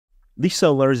The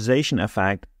solarization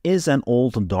effect is an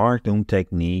old darkroom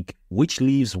technique which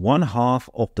leaves one half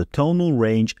of the tonal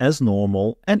range as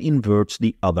normal and inverts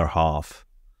the other half.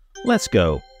 Let's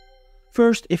go.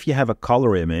 First, if you have a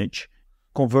color image,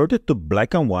 convert it to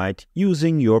black and white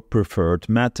using your preferred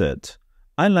method.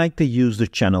 I like to use the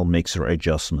channel mixer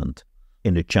adjustment.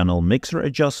 In the channel mixer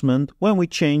adjustment, when we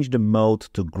change the mode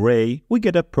to gray, we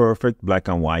get a perfect black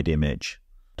and white image.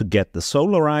 To get the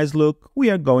solarized look, we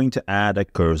are going to add a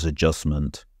curve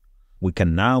adjustment. We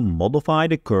can now modify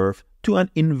the curve to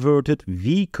an inverted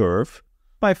V curve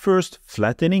by first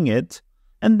flattening it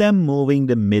and then moving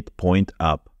the midpoint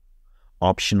up.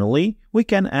 Optionally, we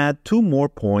can add 2 more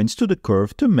points to the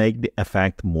curve to make the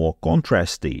effect more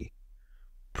contrasty.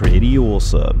 Pretty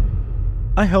awesome!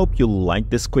 I hope you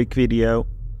liked this quick video.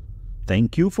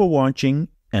 Thank you for watching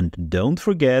and don't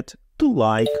forget to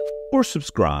like or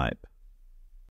subscribe.